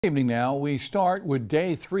Evening now, we start with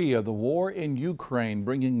day 3 of the war in Ukraine,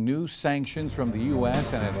 bringing new sanctions from the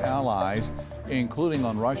U.S. and its allies, including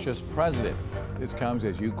on Russia's president. This comes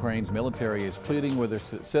as Ukraine's military is pleading with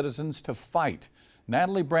its citizens to fight.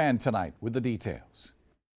 Natalie Brand tonight with the details.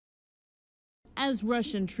 As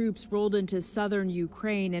Russian troops rolled into southern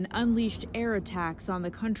Ukraine and unleashed air attacks on the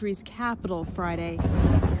country's capital Friday,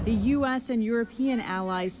 the U.S. and European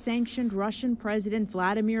allies sanctioned Russian President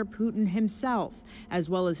Vladimir Putin himself, as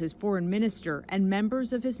well as his foreign minister and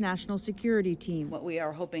members of his national security team. What we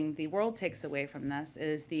are hoping the world takes away from this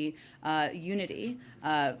is the unity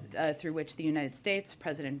through which the United States,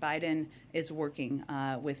 President Biden, is working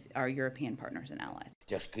with our European partners and allies.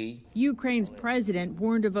 Ukraine's president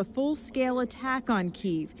warned of a full-scale attack on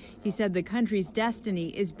Kyiv. He said the country's destiny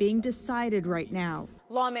is being decided right now.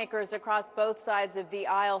 Lawmakers across both sides of the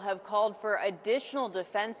aisle have called for additional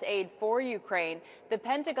defense aid for Ukraine. The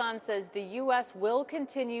Pentagon says the U.S. will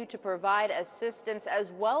continue to provide assistance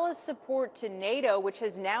as well as support to NATO, which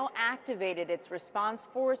has now activated its response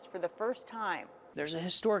force for the first time. There's a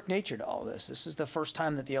historic nature to all this. This is the first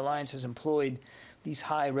time that the alliance has employed these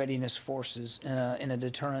high readiness forces in a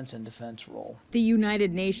deterrence and defense role. The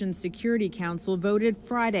United Nations Security Council voted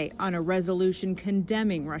Friday on a resolution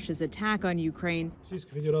condemning Russia's attack on Ukraine,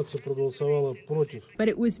 but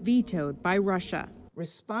it was vetoed by Russia.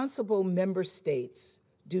 Responsible member states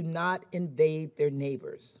do not invade their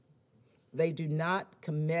neighbors. They do not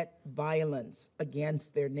commit violence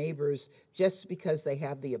against their neighbors just because they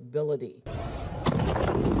have the ability.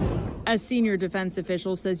 A senior defense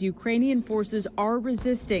official says Ukrainian forces are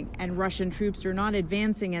resisting and Russian troops are not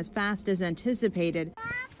advancing as fast as anticipated.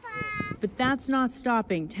 But that's not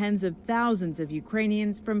stopping tens of thousands of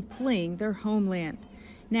Ukrainians from fleeing their homeland.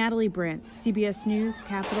 Natalie Brand, CBS News,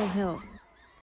 Capitol Hill.